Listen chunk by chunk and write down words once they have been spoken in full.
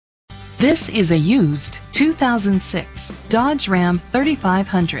This is a used 2006 Dodge Ram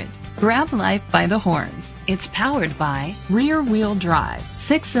 3500. Grab life by the horns. It's powered by rear-wheel drive,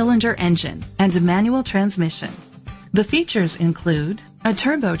 6-cylinder engine, and a manual transmission. The features include a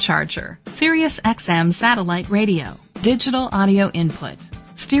turbocharger, Sirius XM satellite radio, digital audio input,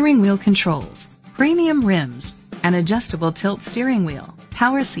 steering wheel controls, premium rims, an adjustable tilt steering wheel,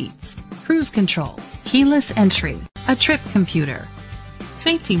 power seats, cruise control, keyless entry, a trip computer.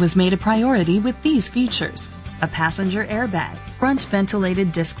 Safety was made a priority with these features: a passenger airbag, front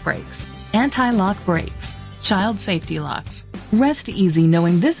ventilated disc brakes, anti-lock brakes, child safety locks. Rest easy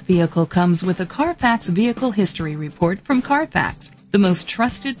knowing this vehicle comes with a Carfax Vehicle History Report from Carfax, the most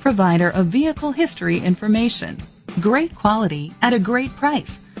trusted provider of vehicle history information. Great quality at a great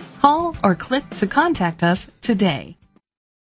price. Call or click to contact us today.